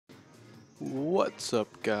What's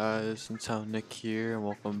up, guys? It's Nick here, and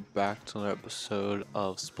welcome back to another episode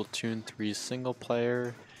of Splatoon 3 single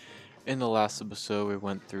player. In the last episode, we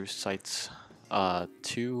went through sites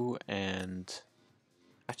 2 and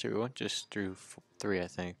actually we went just through 3, I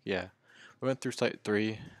think. Yeah, we went through site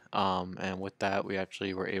 3, and with that, we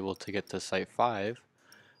actually were able to get to site 5,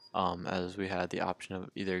 as we had the option of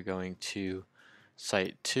either going to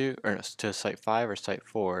site 2 or no, to site 5 or site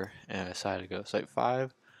 4, and I decided to go to site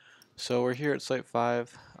 5. So we're here at Site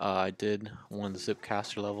 5. I did one of the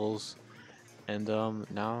Zipcaster levels, and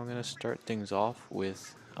now I'm gonna start things off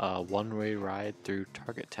with a one-way ride through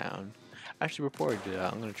Target Town. Actually, before I do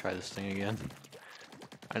that, I'm gonna try this thing again.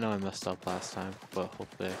 I know I messed up last time, but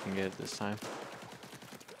hopefully I can get it this time.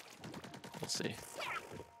 We'll see.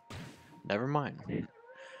 Never mind.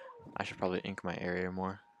 I should probably ink my area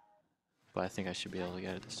more, but I think I should be able to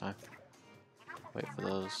get it this time. Wait for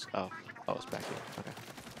those. Oh, it's back here. Okay.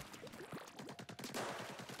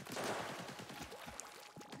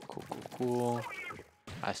 Cool.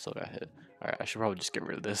 I still got hit. Alright, I should probably just get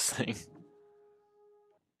rid of this thing.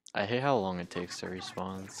 I hate how long it takes to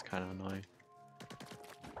respawn. It's kind of annoying.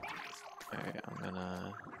 Alright, I'm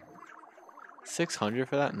gonna... 600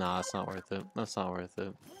 for that? Nah, it's not worth it. That's not worth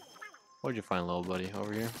it. What'd you find, little buddy?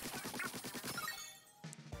 Over here?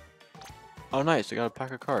 Oh, nice. I got a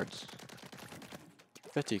pack of cards.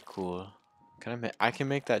 50, cool. I can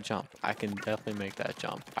make that jump. I can definitely make that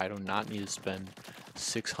jump. I do not need to spend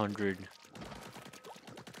 600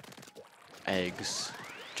 eggs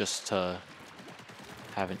just to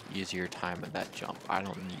have an easier time at that jump. I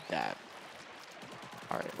don't need that.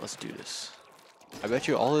 Alright, let's do this. I bet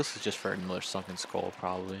you all this is just for another sunken skull,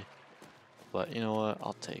 probably. But you know what?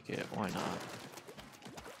 I'll take it. Why not?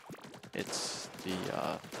 It's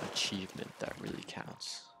the achievement that really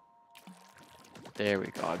counts. There we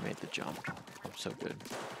go. I made the jump. I'm so good.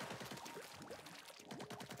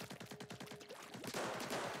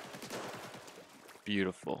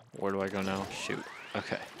 Beautiful. Where do I go now? Shoot.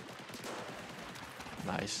 Okay.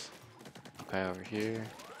 Nice. Okay, over here.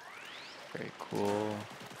 Very cool.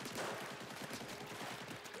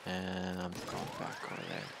 And I'm going back over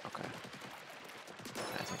there. Okay.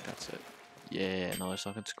 I think that's it. Yeah, another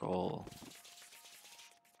sunken scroll.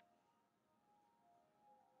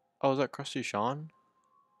 Oh, is that Krusty Sean?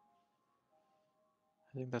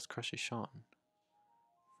 I think that's Krusty Sean.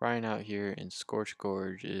 Frying out here in Scorch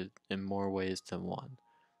Gorge is in more ways than one.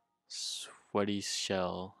 Sweaty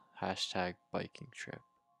shell. Hashtag biking trip.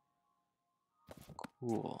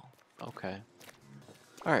 Cool. Okay.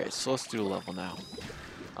 Alright, so let's do the level now.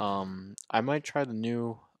 I might try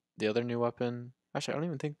the other new weapon. Actually, I don't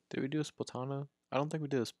even think, did we do a Splatana? I don't think we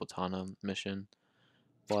did a Splatana mission.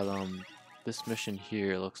 But, this mission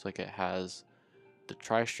here looks like it has the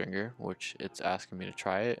Tri-Stringer, which it's asking me to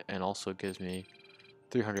try it, and also gives me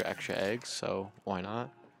 300 extra eggs, so why not?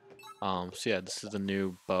 So yeah, this is the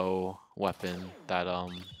new bow weapon that,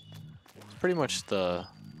 it's pretty much not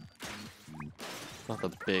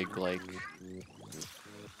the big, like,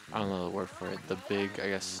 I don't know the word for it, the big, I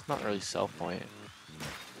guess, not really sell point,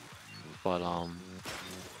 but,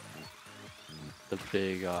 the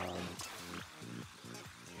big,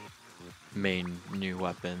 main new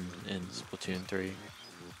weapon in Splatoon 3.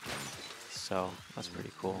 So that's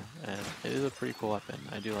pretty cool, and it is a pretty cool weapon.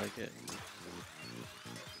 I do like it.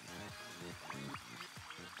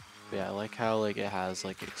 But yeah, I like how like it has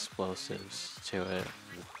like explosives to it,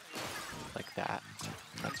 like that.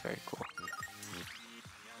 That's very cool.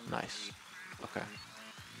 Nice. Okay.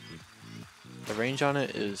 The range on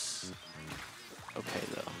it is okay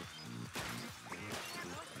though.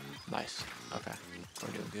 Nice. Okay,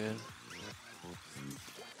 we're doing good.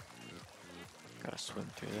 Gotta swim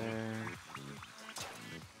through there.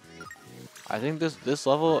 I think this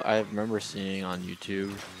level I remember seeing on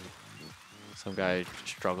YouTube. Some guy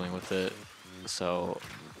struggling with it, so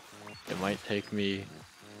it might take me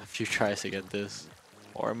a few tries to get this,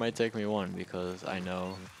 or it might take me one because I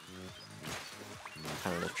know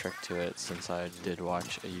kind of the trick to it since I did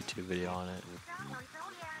watch a YouTube video on it.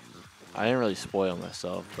 I didn't really spoil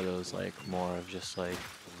myself, but it was like more of just like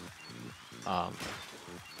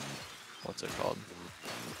what's it called?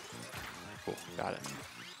 Cool, got it.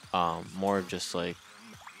 More of just like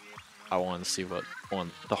I wanted to see what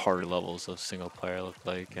the harder levels of single player look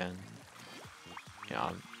like, and yeah,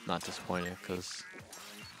 I'm not disappointed because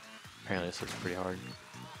apparently this looks pretty hard.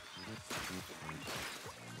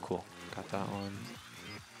 Cool, got that one.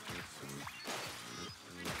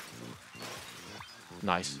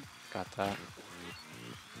 Nice, got that.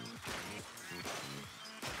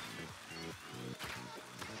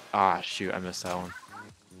 Ah, shoot, I missed that one.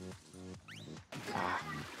 Ah.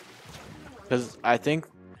 Because I think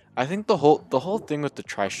the whole thing with the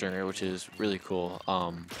tri-stringer, which is really cool,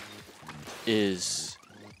 is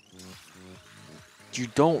you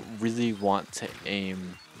don't really want to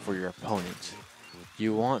aim for your opponent.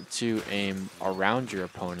 You want to aim around your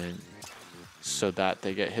opponent so that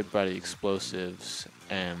they get hit by the explosives,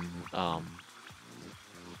 and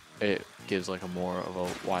it gives like a more of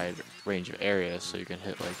a wide range of area, so you can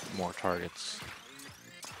hit like more targets.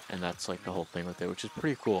 And that's like the whole thing with it, which is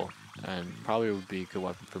pretty cool, and probably would be a good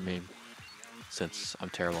weapon for me since I'm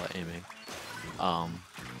terrible at aiming.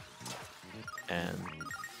 And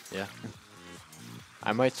yeah,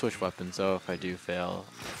 I might switch weapons though if I do fail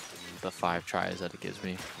the 5 tries that it gives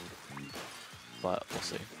me, but we'll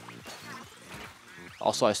see.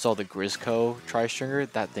 Also, I saw the Grisco tri-stringer.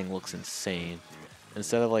 That thing looks insane.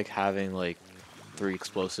 Instead of like having like 3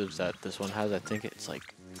 explosives that this one has, I think it's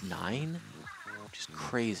like 9, which is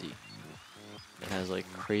crazy. It has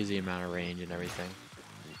like crazy amount of range and everything.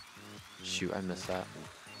 Shoot, I missed that.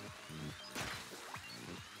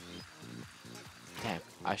 Damn,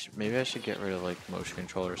 maybe I should get rid of like motion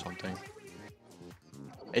control or something.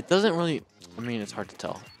 It doesn't really, I mean, it's hard to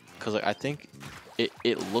tell, cause like I think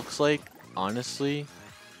it looks like, honestly,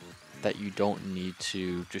 that you don't need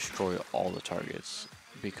to destroy all the targets,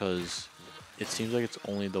 because it seems like it's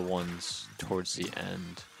only the ones towards the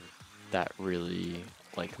end that really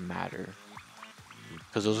like matter,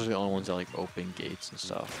 because those are the only ones that like open gates and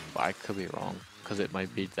stuff. But I could be wrong, because it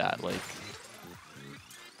might be that like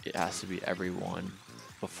it has to be everyone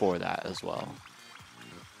before that as well,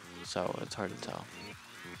 so it's hard to tell.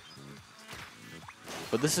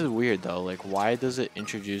 But this is weird though, like why does it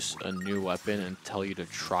introduce a new weapon and tell you to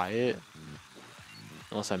try it?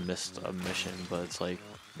 Unless I missed a mission, but it's like,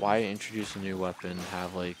 why introduce a new weapon,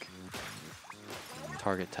 have like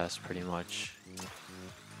target test pretty much,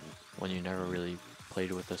 when you never really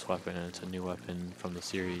played with this weapon and it's a new weapon from the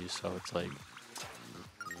series, so it's like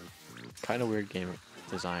kind of weird game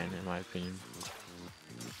design in my opinion.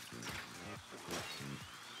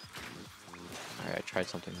 Alright, I tried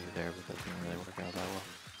something new there, but that didn't really work out that well.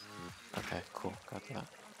 Okay, cool, got that.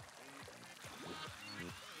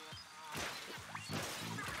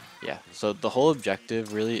 Yeah, so the whole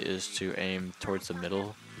objective really is to aim towards the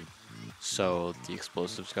middle, so the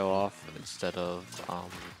explosives go off instead of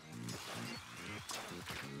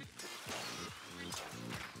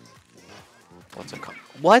what's it called?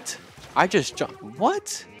 What? I just jumped.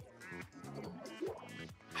 What?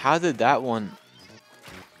 How did that one?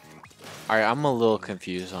 Alright, I'm a little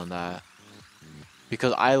confused on that,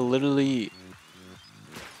 because I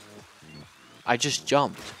just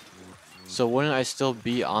jumped. So wouldn't I still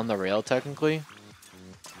be on the rail technically?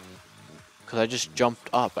 Because I just jumped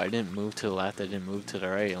up. I didn't move to the left. I didn't move to the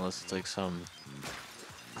right, unless it's like some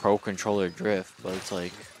pro controller drift. But it's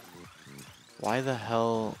like, why the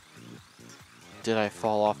hell did I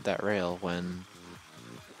fall off that rail when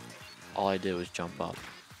all I did was jump up?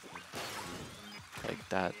 Like,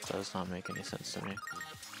 that does not make any sense to me.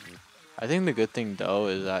 I think the good thing though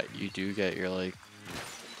is that you do get your like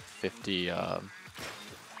 50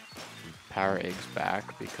 power eggs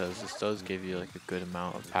back, because this does give you like a good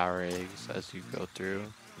amount of power eggs as you go through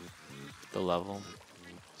the level.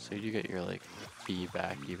 So you do get your like fee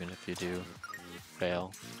back even if you do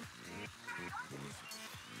fail.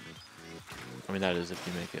 I mean, that is if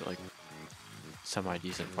you make it like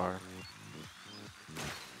semi-decent far.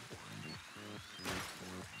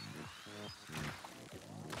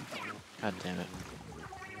 God damn it.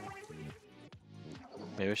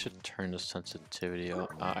 Maybe I should turn the sensitivity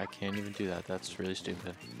up. I can't even do that. That's really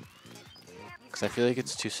stupid. Because I feel like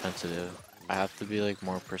it's too sensitive. I have to be like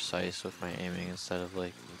more precise with my aiming instead of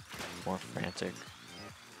like more frantic.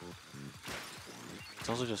 It's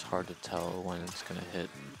also just hard to tell when it's gonna hit,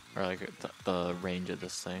 or like the range of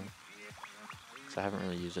this thing, because I haven't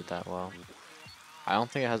really used it that well. I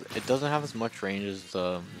don't think it doesn't have as much range as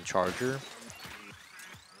the charger,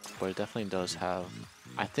 but it definitely does have.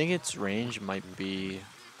 I think its range might be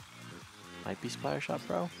Splatter Shot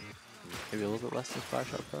Pro, maybe a little bit less than Splatter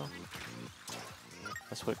Shot Pro.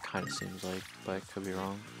 That's what it kind of seems like, but I could be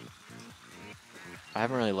wrong. I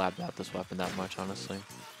haven't really labbed out this weapon that much, honestly.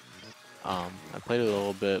 I played a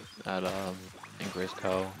little bit at in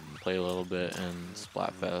Grisco, played a little bit in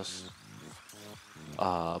Splatfest,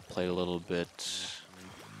 played a little bit.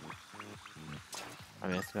 I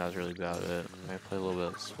mean, I think that was really about it. I played a little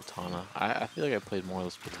bit of Splatana. I feel like I played more of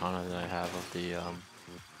the Splatana than I have of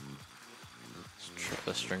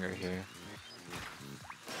the stringer here.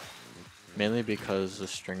 Mainly because the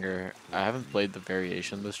stringer, I haven't played the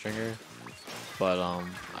variation of the stringer, but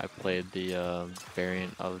I played the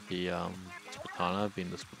variant of the Splatana Splatana, being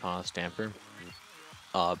the Splatana Stamper,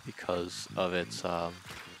 because of its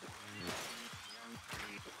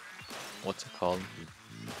what's it called?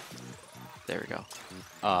 There we go.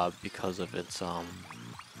 Because of its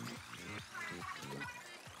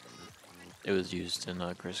it was used in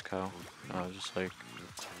Grisco. I was just like,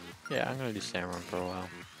 yeah, I'm gonna do Samurun for a while.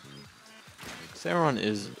 Samurun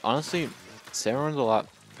is honestly, Samurun's a lot.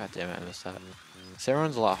 God damn it, I missed that.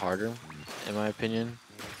 Samurun's a lot harder, in my opinion.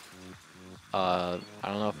 I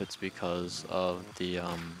don't know if it's because of the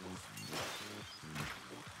I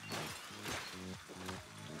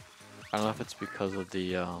don't know if it's because of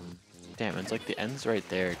the damn, it's like the end's right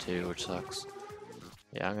there too, which sucks.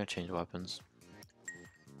 Yeah, I'm gonna change weapons.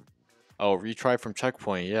 Oh, retry from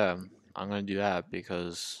checkpoint. Yeah, I'm gonna do that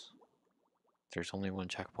because there's only one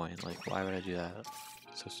checkpoint. Like, why would I do that?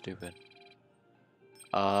 So stupid.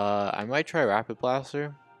 I might try Rapid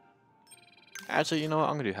Blaster. Actually, you know what?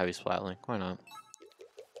 I'm gonna do Heavy Splatling. Why not?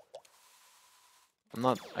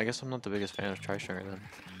 I guess I'm not the biggest fan of Tri-Stringer then.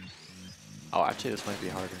 Oh, actually, this might be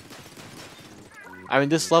harder. I mean,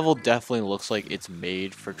 this level definitely looks like it's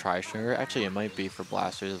made for Tri-Stringer. Actually, it might be for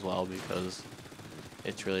Blasters as well because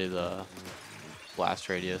it's really the blast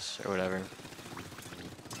radius or whatever.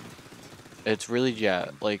 It's really, yeah,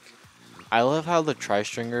 like, I love how the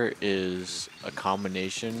Tri-Stringer is a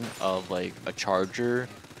combination of, like, a charger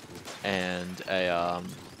and a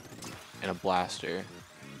blaster,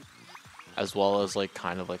 as well as, like,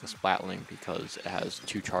 kind of like a Splatling because it has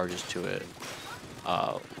two charges to it.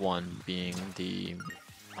 One being the,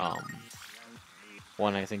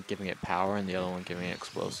 one I think giving it power and the other one giving it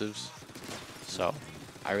explosives. So,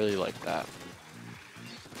 I really like that.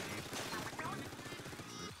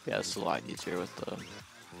 Yeah, it's a lot easier with the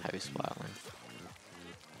Heavy Splatling.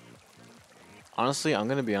 Honestly, I'm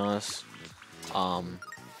gonna be honest.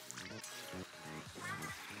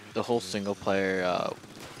 The whole single player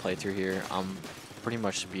playthrough here, I'm pretty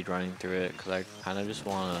much speedrunning through it because I kind of just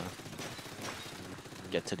want to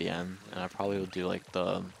get to the end, and I probably will do like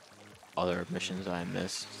the other missions that I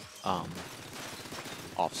missed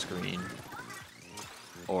off screen,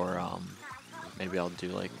 or maybe I'll do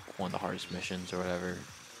like one of the hardest missions or whatever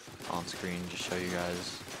on screen, just show you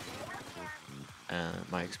guys and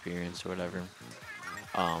my experience or whatever.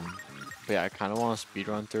 But yeah, I kind of want to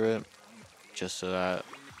speedrun through it just so that,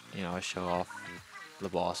 you know, I show off the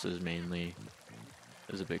bosses mainly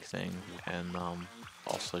is a big thing, and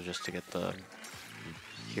also just to get the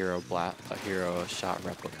hero shot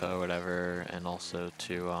replica or whatever, and also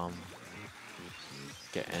to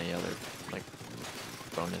get any other like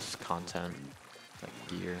bonus content like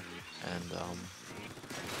gear, and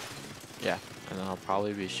yeah, and then I'll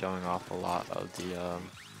probably be showing off a lot of the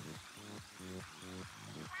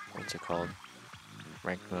what's it called,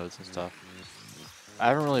 ranked modes and stuff. I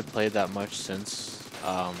haven't really played that much since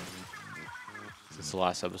the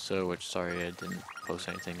last episode, which sorry I didn't post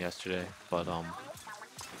anything yesterday, but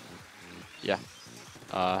yeah,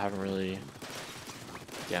 I haven't really.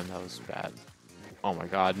 Damn, that was bad. Oh my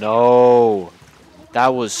god, no!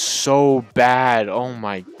 That was so bad. Oh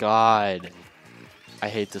my god. I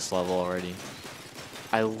hate this level already.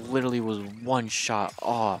 I literally was one shot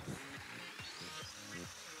off.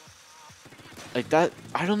 Like that,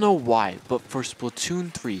 I don't know why, but for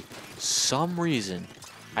Splatoon 3, some reason,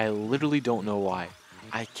 I literally don't know why,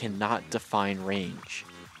 I cannot define range.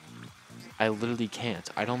 I literally can't.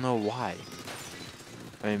 I don't know why.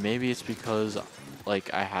 I mean, maybe it's because,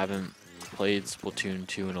 like, I haven't played Splatoon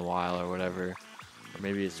 2 in a while or whatever. Or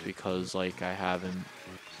maybe it's because, like, I haven't...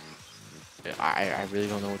 I really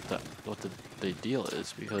don't know what the deal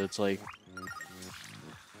is, because it's like...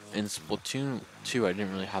 In Splatoon 2, I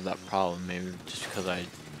didn't really have that problem, maybe just because I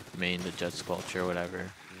mained the Jet Sculpture or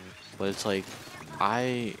whatever. But it's like,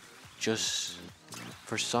 I just...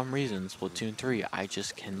 For some reason, Splatoon 3, I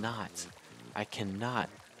just cannot... I cannot,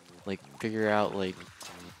 like, figure out, like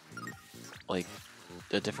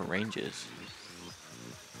the different ranges,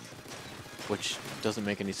 which doesn't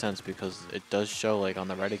make any sense because it does show like on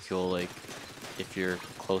the reticule like if you're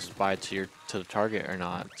close by to the target or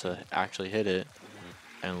not to actually hit it.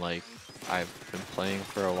 And like I've been playing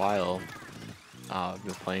for a while, I've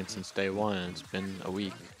been playing since day one, and it's been a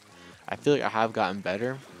week. I feel like I have gotten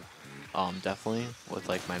better, definitely with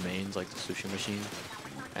like my mains like the sushi machine,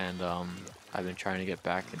 and I've been trying to get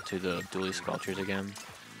back into the dually sculptures again.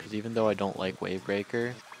 Because even though I don't like Wave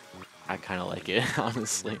Breaker, I kind of like it,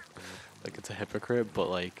 honestly. Like, it's a hypocrite, but,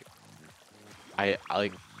 like, I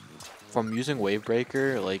like, from using Wave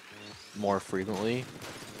Breaker, like, more frequently,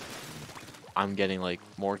 I'm getting, like,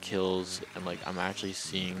 more kills, and, like, I'm actually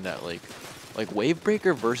seeing that, like, Wave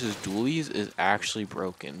Breaker versus dualies is actually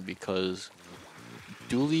broken, because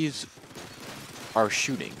dualies are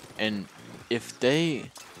shooting, and if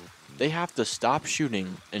they have to stop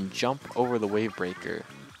shooting and jump over the wave breaker.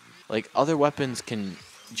 Like, other weapons can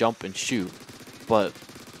jump and shoot, but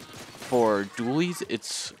for dualies,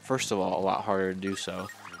 it's first of all a lot harder to do so,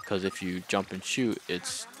 because if you jump and shoot,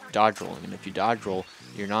 it's dodge rolling, and if you dodge roll,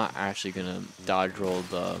 you're not actually gonna dodge roll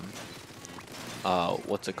the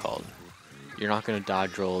what's it called? You're not gonna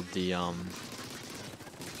dodge roll the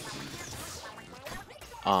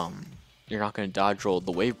you're not gonna dodge roll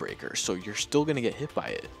the wave breaker, so you're still gonna get hit by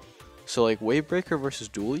it. So like wave breaker versus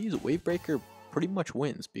dualies, wave breaker pretty much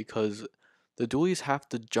wins because the dualies have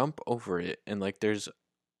to jump over it, and like there's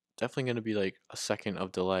definitely going to be like a second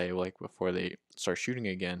of delay like before they start shooting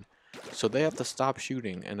again, so they have to stop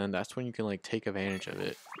shooting, and then that's when you can like take advantage of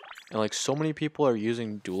it. And like so many people are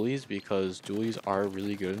using dualies because dualies are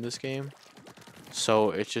really good in this game,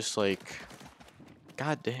 so it's just like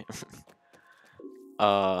god damn.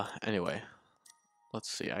 Anyway, let's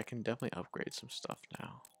see, I can definitely upgrade some stuff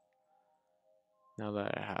now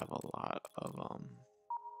that I have a lot of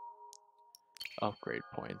upgrade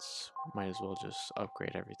points. Might as well just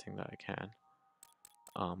upgrade everything that I can.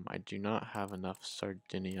 I do not have enough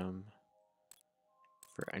sardinium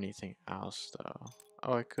for anything else though.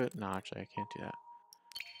 Oh, I could. No, actually I can't do that.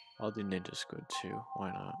 I'll do ninja squid too.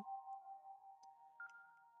 Why not?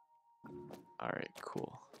 Alright,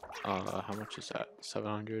 cool. How much is that?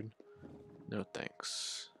 700? No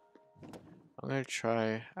thanks. I'm gonna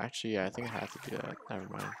try. Actually, yeah, I think I have to do that. Never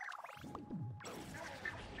mind.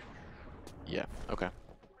 Yeah, okay.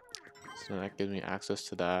 So that gives me access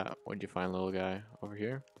to that. Where'd you find, little guy? Over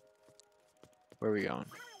here? Where are we going?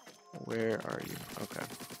 Where are you? Okay.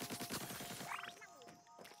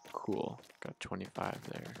 Cool. Got 25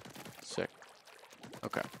 there. Sick.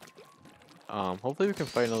 Okay. Hopefully we can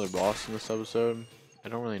fight another boss in this episode. I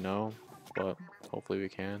don't really know, but hopefully we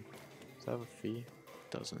can. Does that have a fee?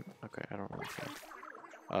 It doesn't. Okay, I don't really care.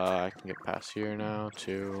 I can get past here now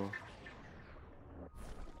too.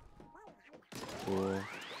 Cool.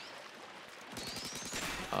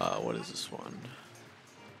 What is this one?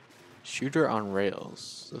 Shooter on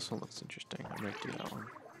rails. This one looks interesting. I might do that one.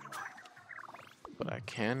 But I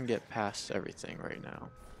can get past everything right now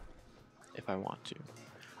if I want to.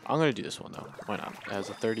 I'm gonna do this one though. Why not? It has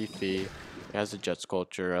a 30 fee. It has a jet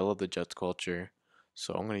sculpture. I love the jet sculpture,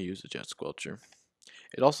 so I'm gonna use the jet sculpture.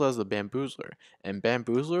 It also has the bamboozler, and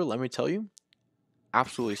bamboozler, let me tell you,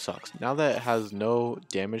 absolutely sucks. Now that it has no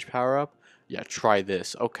damage power up, yeah, try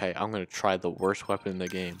this. Okay, I'm gonna try the worst weapon in the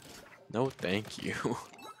game. No, thank you.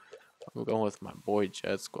 I'm going with my boy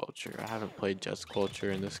jet sculpture. I haven't played jet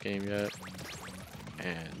sculpture in this game yet,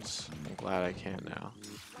 and I'm glad I can now.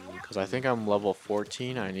 Because I think I'm level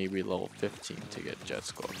 14, I need to be level 15 to get jet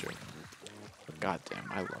sculpture. But goddamn,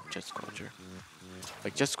 I love jet sculpture.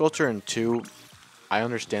 Like jet sculpture in 2, I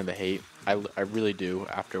understand the hate. I really do,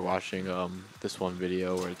 after watching this one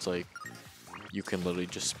video where it's like you can literally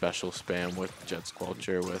just special spam with jet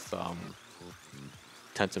sculpture with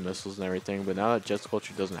Tenta missiles and everything. But now that jet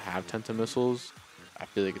sculpture doesn't have Tenta missiles, I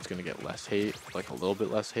feel like it's gonna get less hate, like a little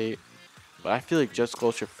bit less hate. But I feel like jet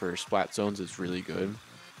sculpture for splat zones is really good,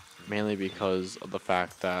 mainly because of the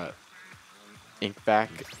fact that ink back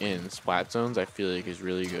in splat zones I feel like is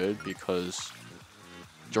really good because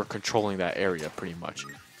you're controlling that area pretty much.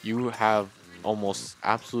 You have almost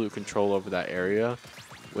absolute control over that area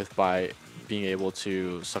by being able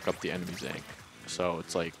to suck up the enemy's ink. So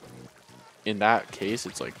it's like, in that case,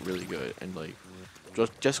 it's like really good. And like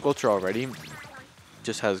jet sculpture already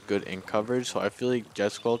just has good ink coverage, so I feel like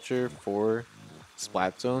jet sculpture for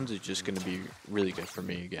splat zones is just gonna be really good for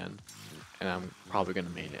me again, and I'm probably gonna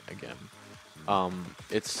main it again.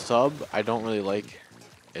 Its sub I don't really like.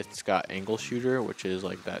 It's got angle shooter, which is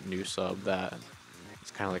like that new sub that it's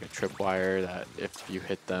kind of like a tripwire that if you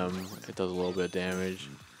hit them, it does a little bit of damage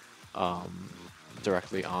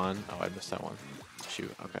directly on. Oh, I missed that one. Shoot.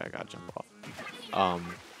 Okay, I gotta jump off.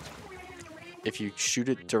 If you shoot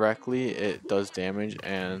it directly, it does damage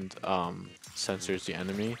and censors the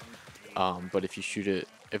enemy. But if you shoot it,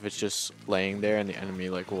 if it's just laying there and the enemy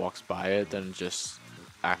like walks by it, then it just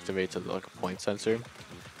activates as like a point sensor.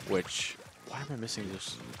 Which, why am I missing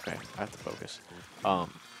this? Okay, I have to focus. But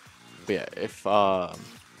yeah, if oh,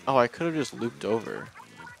 I could have just looped over.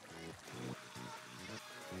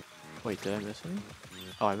 Wait, did I miss any?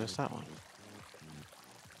 Oh, I missed that one.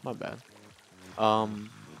 My bad.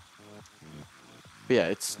 But yeah,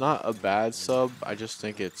 it's not a bad sub. I just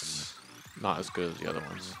think it's not as good as the other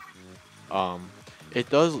ones. It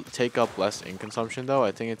does take up less ink consumption though.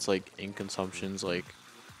 I think it's like ink consumption's like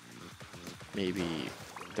maybe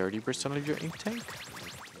 30% of your ink tank.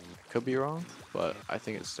 Could be wrong, but I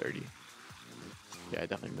think it's 30. Yeah, I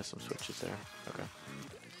definitely missed some switches there. Okay.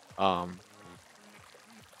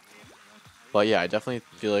 But yeah, I definitely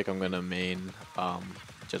feel like I'm gonna main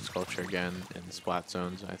Jet Sculpture again in Splat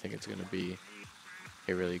Zones. I think it's gonna be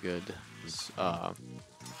a really good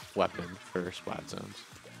weapon for Splat Zones.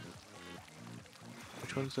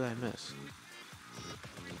 Which ones did I miss?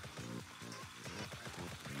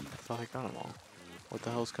 I thought I got them all. What the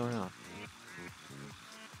hell's going on?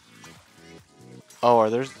 Oh,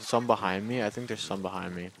 are there some behind me? I think there's some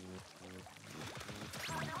behind me.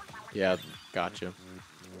 Yeah, gotcha.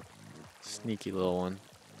 Sneaky little one.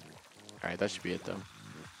 Alright, that should be it though.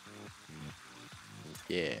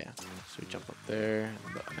 Yeah. So we jump up there,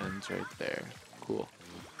 and the end's right there. Cool.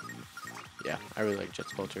 Yeah, I really like Jet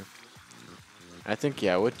Sculpture. I think,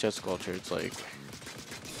 yeah, with Jet Sculpture, it's like,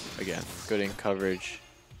 again, good ink coverage,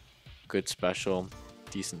 good special,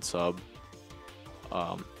 decent sub,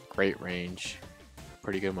 great range,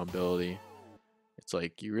 pretty good mobility. It's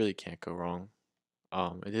like, you really can't go wrong.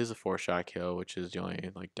 It is a 4-shot kill, which is the only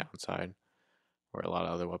like downside, where a lot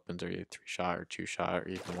of other weapons are either 3-shot or 2-shot or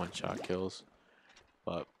even 1-shot kills.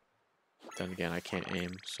 But then again, I can't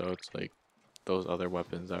aim, so it's like those other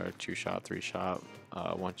weapons that are 2-shot, 3-shot,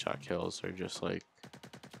 1-shot kills are just like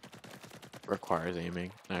requires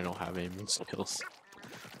aiming, and I don't have aiming skills.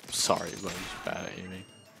 Sorry, but I'm just bad at aiming.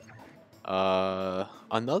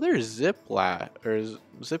 Another zip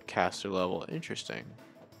caster level. Interesting.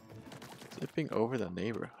 Zipping over the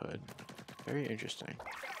neighborhood. Very interesting.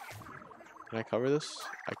 Can I cover this?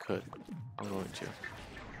 I could. I'm going to.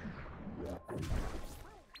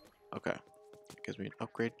 Okay. It gives me an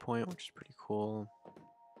upgrade point, which is pretty cool.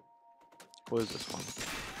 What is this one?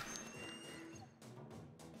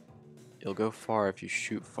 You'll go far if you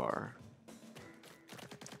shoot far.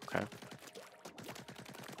 Okay.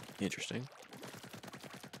 Interesting.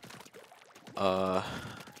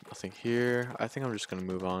 Nothing here. I think I'm just gonna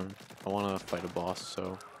move on. I wanna fight a boss,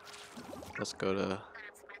 so let's go to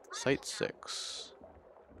Site 6.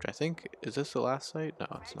 Which I think, is this the last site? No,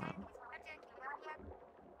 it's not.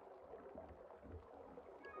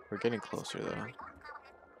 We're getting closer though.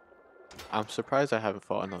 I'm surprised I haven't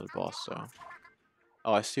fought another boss though.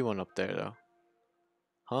 Oh, I see one up there though.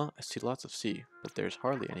 Huh? I see lots of sea, but there's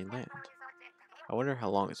hardly any land. I wonder how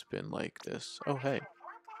long it's been like this. Oh, hey.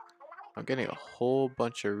 I'm getting a whole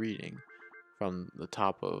bunch of reading from the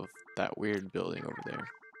top of that weird building over there.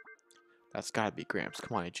 That's gotta be Gramps.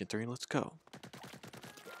 Come on, Agent 3, let's go.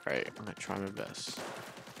 Alright, I'm gonna try my best.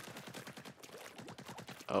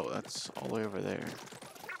 Oh, that's all the way over there.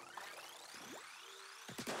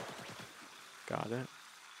 Got it.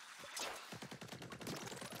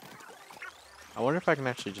 I wonder if I can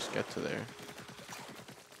actually just get to there.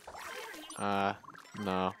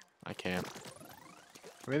 No, I can't.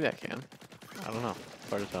 Maybe I can. I don't know. It's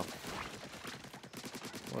hard to tell.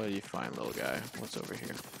 What do you find, little guy? What's over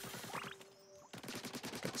here?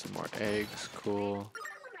 Got some more eggs. Cool.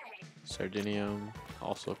 Sardinium.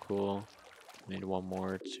 Also cool. Need one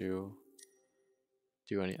more to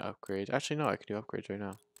do any upgrades. Actually, no, I can do upgrades right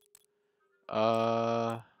now.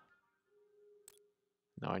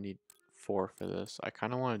 No, I need 4 for this. I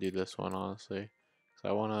kind of want to do this one, honestly. Because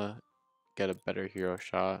I want to get a better hero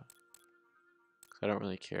shot. Because I don't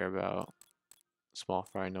really care about small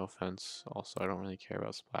fry, no offense. Also, I don't really care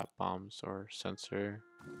about splat bombs or sensor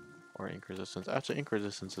or ink resistance. Actually, ink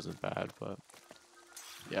resistance isn't bad, but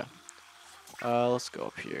yeah. Let's go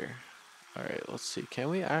up here. Alright, let's see. Can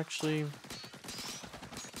we actually...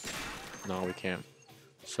 No, we can't.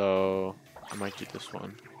 So, I might do this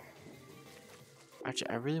one.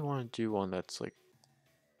 Actually, I really want to do one that's like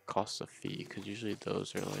costs a fee, because usually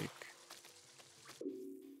those are like...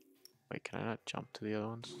 Wait, can I not jump to the other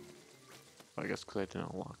ones? I guess because I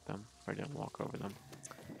didn't unlock them, or I didn't walk over them.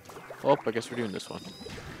 Oh, I guess we're doing this one.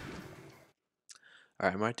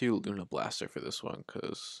 Alright, I might do Luna Blaster for this one,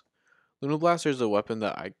 because Luna Blaster is a weapon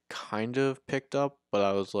that I kind of picked up, but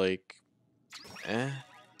I was like, eh.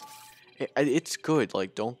 It's good,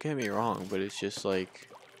 like, don't get me wrong, but it's just like,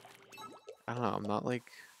 I don't know, I'm not like,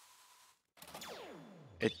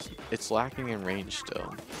 it's lacking in range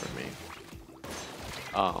still for me.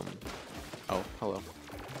 Oh, hello.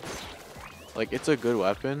 Like, it's a good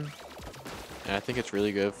weapon, and I think it's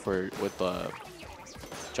really good with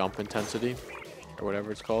jump intensity, or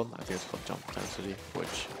whatever it's called. I think it's called jump intensity,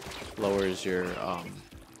 which lowers your,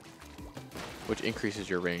 which increases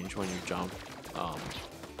your range when you jump.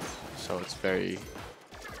 So it's very,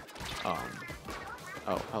 oh,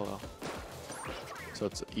 hello. So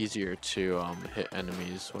it's easier to hit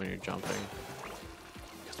enemies when you're jumping.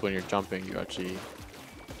 Because when you're jumping, you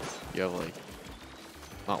have like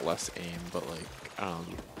not less aim, but like,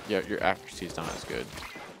 yeah, your accuracy is not as good.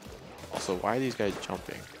 Also, why are these guys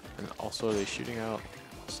jumping? And also, are they shooting out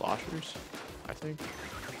sloshers? I think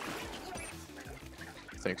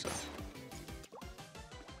so.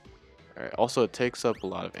 Alright, also it takes up a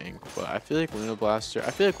lot of ink, but I feel like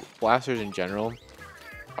blasters in general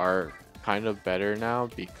are kind of better now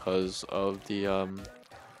because of the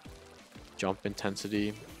jump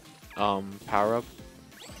intensity power up,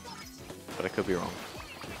 but I could be wrong.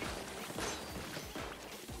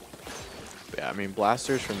 But yeah, I mean,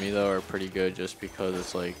 blasters for me though are pretty good just because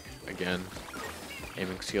it's like, again,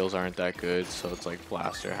 aiming skills aren't that good, so it's like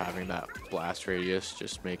blaster having that blast radius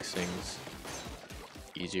just makes things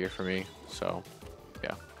easier for me. So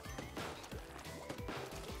yeah.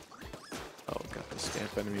 Oh, got the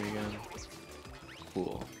scamp enemy again.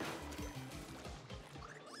 Cool.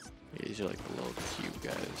 Yeah, these are like the little cube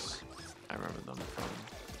guys. I remember them from,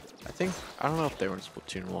 I don't know if they were in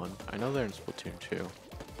Splatoon 1. I know they're in Splatoon 2.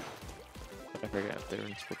 I forget if they were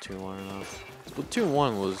in Splatoon 1 or not. Splatoon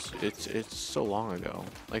 1 was, it's so long ago.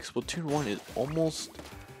 Like, Splatoon 1 is almost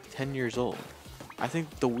 10 years old. I think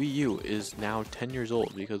the Wii U is now 10 years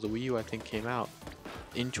old because the Wii U, I think, came out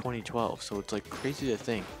in 2012. So it's like crazy to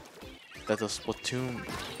think that the Splatoon,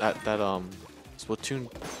 Splatoon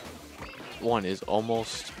 1 is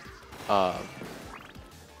almost, that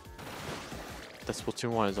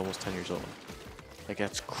Splatoon 1 is almost 10 years old. Like,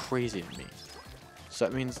 that's crazy to me. So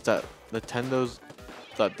that means that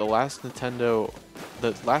the last new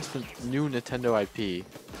Nintendo IP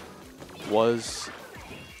was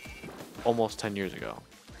almost 10 years ago.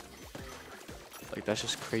 Like, that's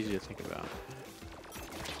just crazy to think about.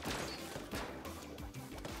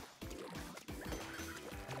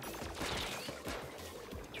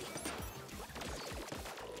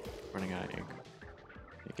 Running out of ink.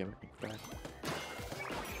 You get my ink back.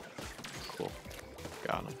 Cool.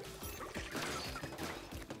 Got him.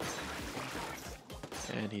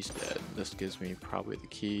 And he's dead. This gives me probably the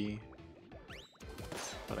key.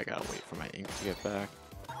 But I gotta wait for my ink to get back.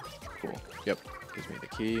 Cool. Yep. Gives me the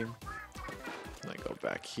key. And I go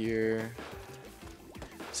back here.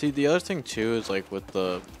 See, the other thing too is like with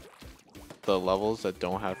the levels that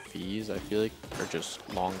don't have fees, I feel like are just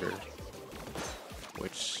longer.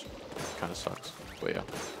 Which kind of sucks. But yeah.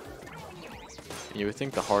 You would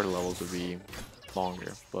think the harder levels would be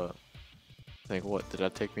longer, but I think, what, did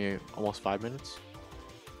that take me almost 5 minutes?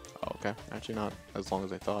 Oh, okay. Actually not as long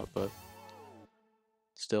as I thought, but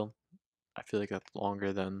still, I feel like that's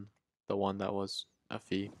longer than the one that was a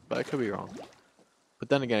fee, but I could be wrong. But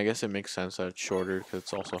then again, I guess it makes sense that it's shorter because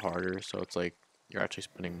it's also harder, so it's like you're actually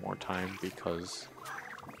spending more time because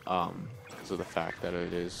of the fact that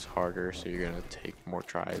it is harder, so you're gonna take more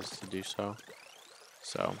tries to do so.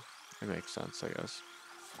 So it makes sense, I guess.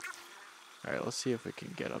 Alright, let's see if we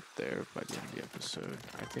can get up there by the end of the episode.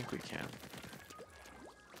 I think we can.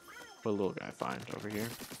 What little guy find over here?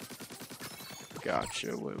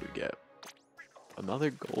 Gotcha, what do we get? Another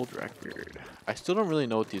gold record. I still don't really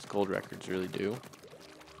know what these gold records really do.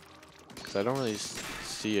 Because I don't really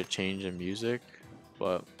see a change in music,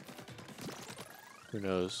 but who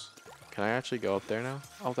knows. Can I actually go up there now?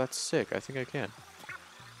 Oh, that's sick. I think I can.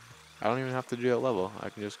 I don't even have to do that level. I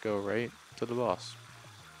can just go right to the boss.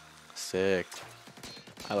 Sick.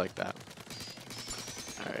 I like that.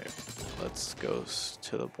 Alright, let's go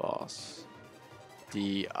to the boss.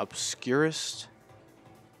 The obscurest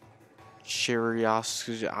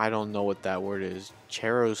Charios, I don't know what that word is.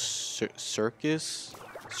 Circus?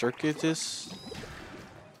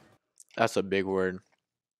 That's a big word.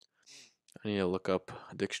 I need to look up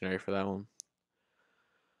a dictionary for that one.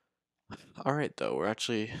 Alright though, we're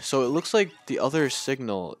actually, so it looks like the other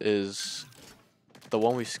signal is the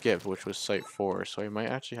one we skipped, which was Site 4, so we might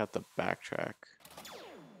actually have to backtrack.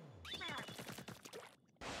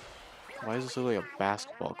 Why does this look like a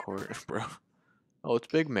basketball court, bro? Oh, it's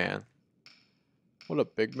Big Man. What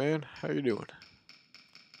up, Big Man? How you doing?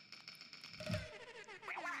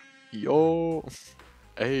 Yo!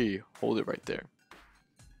 Hey, hold it right there.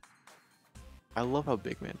 I love how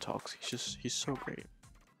Big Man talks. He's so great.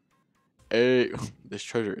 Hey, this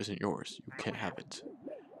treasure isn't yours. You can't have it.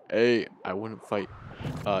 Hey, I wouldn't fight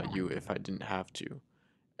you if I didn't have to.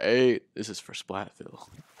 Hey, this is for Splatville.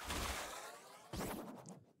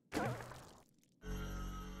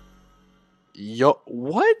 Yo,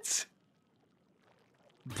 what?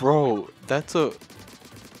 Bro, that's a...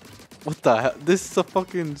 What the hell? This is a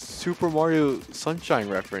fucking Super Mario Sunshine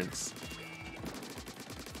reference.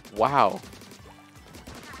 Wow.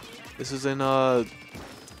 This is in that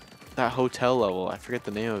hotel level. I forget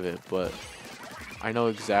the name of it, but I know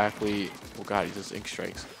exactly... Oh god, he just ink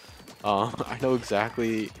strikes. I know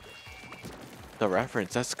exactly the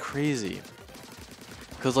reference. That's crazy.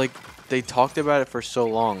 Cause like they talked about it for so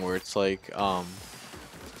long, where it's like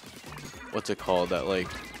what's it called? That like,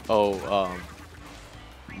 oh,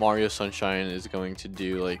 Mario Sunshine is going to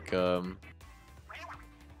do like a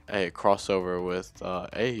crossover with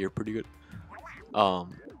hey, you're pretty good.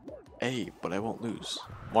 Um, hey, but I won't lose.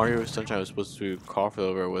 Mario Sunshine was supposed to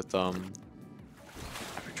crossover with I'm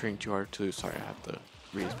trying too hard to. Sorry, I have to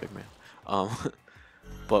read his big man. Um,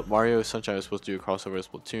 but Mario Sunshine was supposed to do a crossover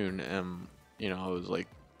with Splatoon, and you know it was like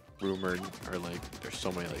rumored or like there's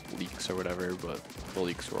so many like leaks or whatever, but the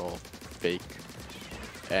leaks were all fake.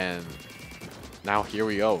 And now here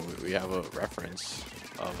we go. We have a reference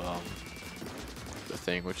of the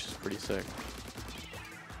thing, which is pretty sick.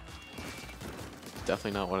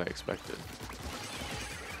 Definitely not what I expected.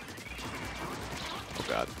 Oh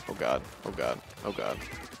god, oh god, oh god, oh god,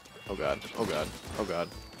 oh god, oh god, oh god.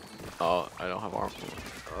 Oh, I don't have armor.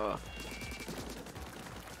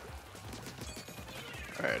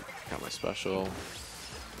 Alright, got my special.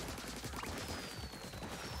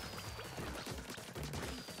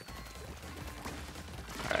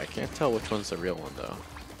 Alright, I can't tell which one's the real one though.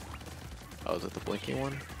 Oh, is it the blinking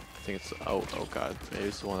one? I think it's, oh god, maybe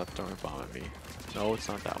it's the one that's throwing a bomb at me. No, it's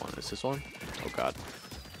not that one. It's this one? Oh god.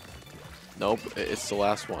 Nope, it's the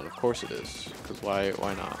last one. Of course it is. Because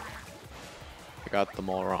why not? I got them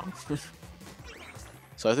all wrong.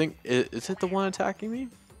 So I think, is it the one attacking me?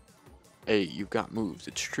 Hey, you've got moves,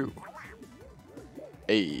 it's true.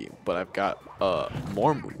 Hey, but I've got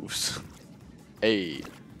more moves. Hey,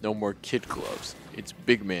 no more kid gloves. It's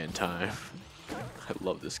big man time. I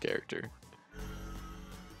love this character.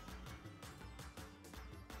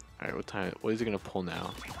 Alright, what is he gonna pull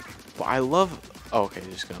now? But I love, oh, okay,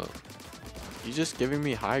 he's just giving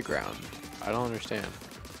me high ground. I don't understand.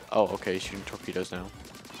 Oh, okay, he's shooting torpedoes now.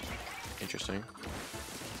 Interesting.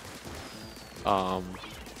 But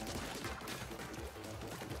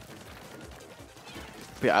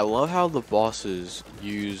yeah, I love how the bosses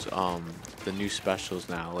use the new specials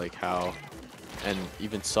now, like how, and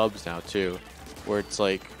even subs now too, where it's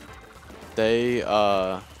like they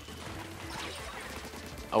oh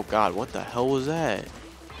god, what the hell was that?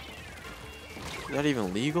 Is that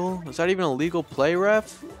even legal? Is that even a legal play,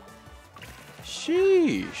 ref?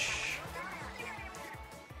 Sheesh.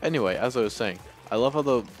 Anyway, as I was saying, I love how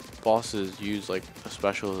the bosses use like the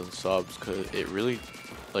specials and subs, because it really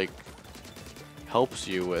like helps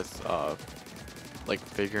you with like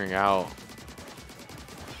figuring out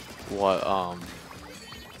what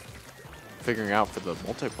figuring out for the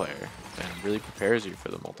multiplayer, and really prepares you for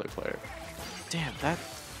the multiplayer. Damn, that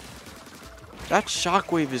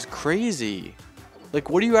shockwave is crazy. Like,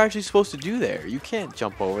 what are you actually supposed to do there? You can't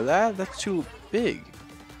jump over that. That's too big.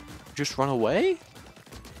 Just run away?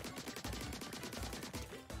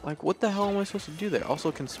 Like, what the hell am I supposed to do there? Also,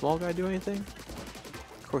 can small guy do anything?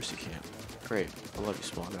 Of course he can. Great. I love you,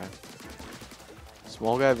 small guy.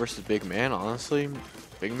 Small guy versus big man, honestly,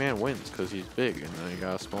 big man wins because he's big, and then you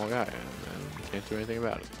got a small guy, and you can't do anything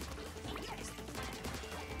about it.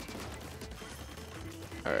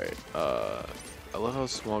 Alright, I love how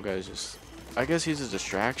small guys just, I guess he's a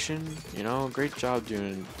distraction, you know? Great job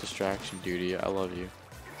doing distraction duty. I love you.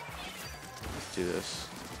 Let's do this.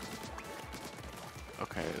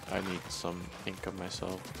 Okay, I need some ink of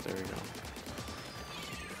myself. There we go.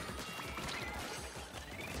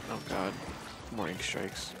 Oh god. More ink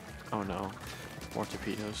strikes. Oh no. More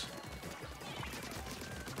torpedoes.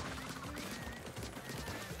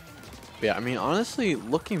 But yeah, I mean, honestly,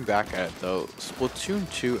 looking back at it though,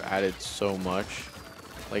 Splatoon 2 added so much.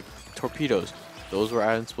 Like, torpedoes, those were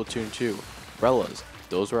added in Splatoon 2. Umbrellas,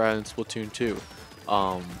 those were added in Splatoon 2.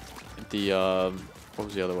 What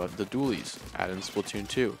was the other one? The dualies, added in Splatoon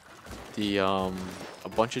 2. A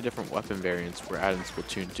bunch of different weapon variants were added in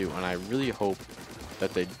Splatoon 2, and I really hope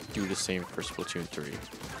that they do the same for Splatoon 3.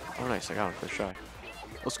 Oh nice, I got him first try.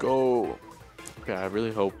 Let's go! Okay, I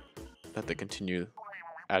really hope that they continue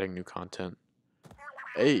adding new content.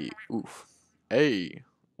 Hey, oof. Hey,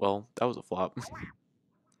 well, that was a flop.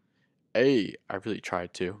 Hey, I really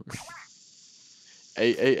tried to.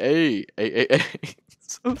 Hey.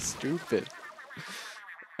 So stupid.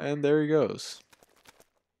 And there he goes.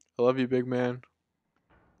 I love you, big man.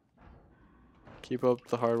 Keep up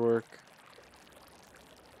the hard work.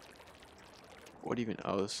 What even?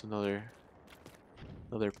 Oh, this is another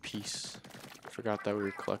piece. I forgot that we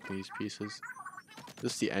were collecting these pieces. Is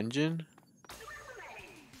this the engine?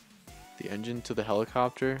 The engine to the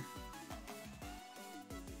helicopter?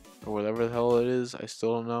 Or whatever the hell it is, I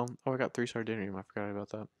still don't know. Oh, I got 3 sardinium, I forgot about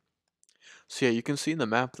that. So yeah, you can see in the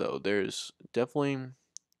map though, there's definitely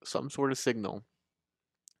some sort of signal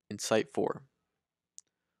in Site 4.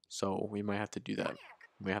 So we might have to do that.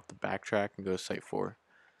 We have to backtrack and go to Site 4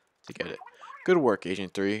 to get it. Good work,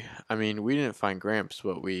 Agent 3. I mean, we didn't find Gramps,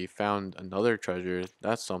 but we found another treasure.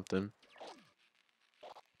 That's something.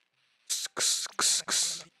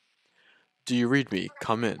 Do you read me?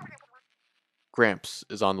 Come in. Gramps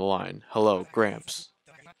is on the line. Hello, Gramps.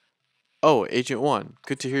 Oh, Agent 1.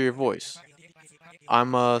 Good to hear your voice.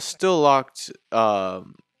 I'm still locked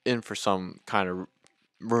in for some kind of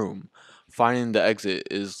room. Finding the exit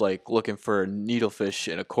is like looking for a needlefish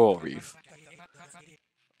in a coral reef.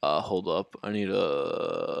 Hold up. I need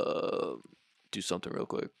to do something real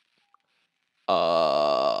quick.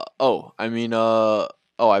 Oh,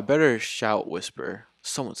 I better shout whisper.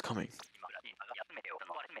 Someone's coming.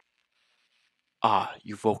 Ah,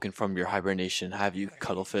 you've woken from your hibernation, have you,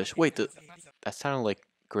 cuttlefish? Wait, that sounded like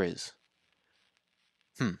Grizz.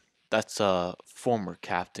 Hmm, that's former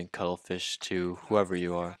Captain Cuttlefish to whoever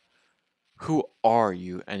you are. Who are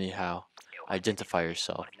you, anyhow? Identify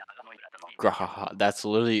yourself. Grahaha,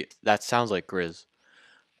 that sounds like Grizz.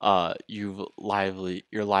 You're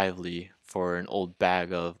lively for an old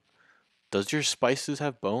bag of. Does your spices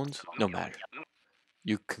have bones? No matter.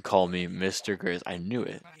 You can call me Mr. Grizz. I knew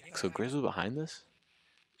it. So Grizz was behind this?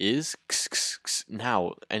 Is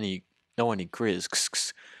now any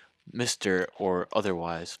Grizz Mr. or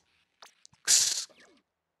otherwise.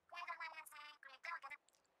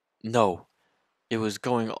 No, it was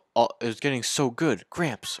getting so good.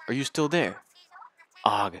 Gramps, are you still there?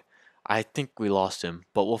 Og, I think we lost him,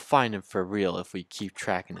 but we'll find him for real if we keep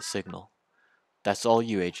tracking the signal. That's all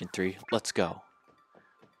you, Agent 3. Let's go.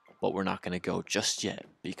 But we're not gonna go just yet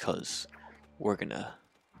because we're gonna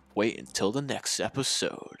wait until the next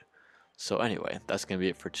episode. So anyway, that's gonna be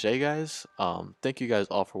it for today, guys. Thank you guys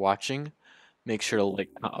all for watching. Make sure to like.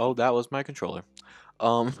 Oh, that was my controller.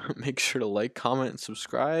 Make sure to like, comment, and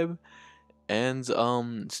subscribe, and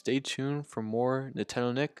stay tuned for more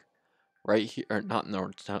Nintendo Nick right here. Or not,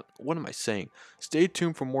 no, what am I saying? Stay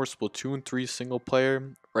tuned for more Splatoon 3 single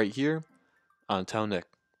player right here on Nintendo Nick.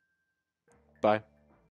 Bye.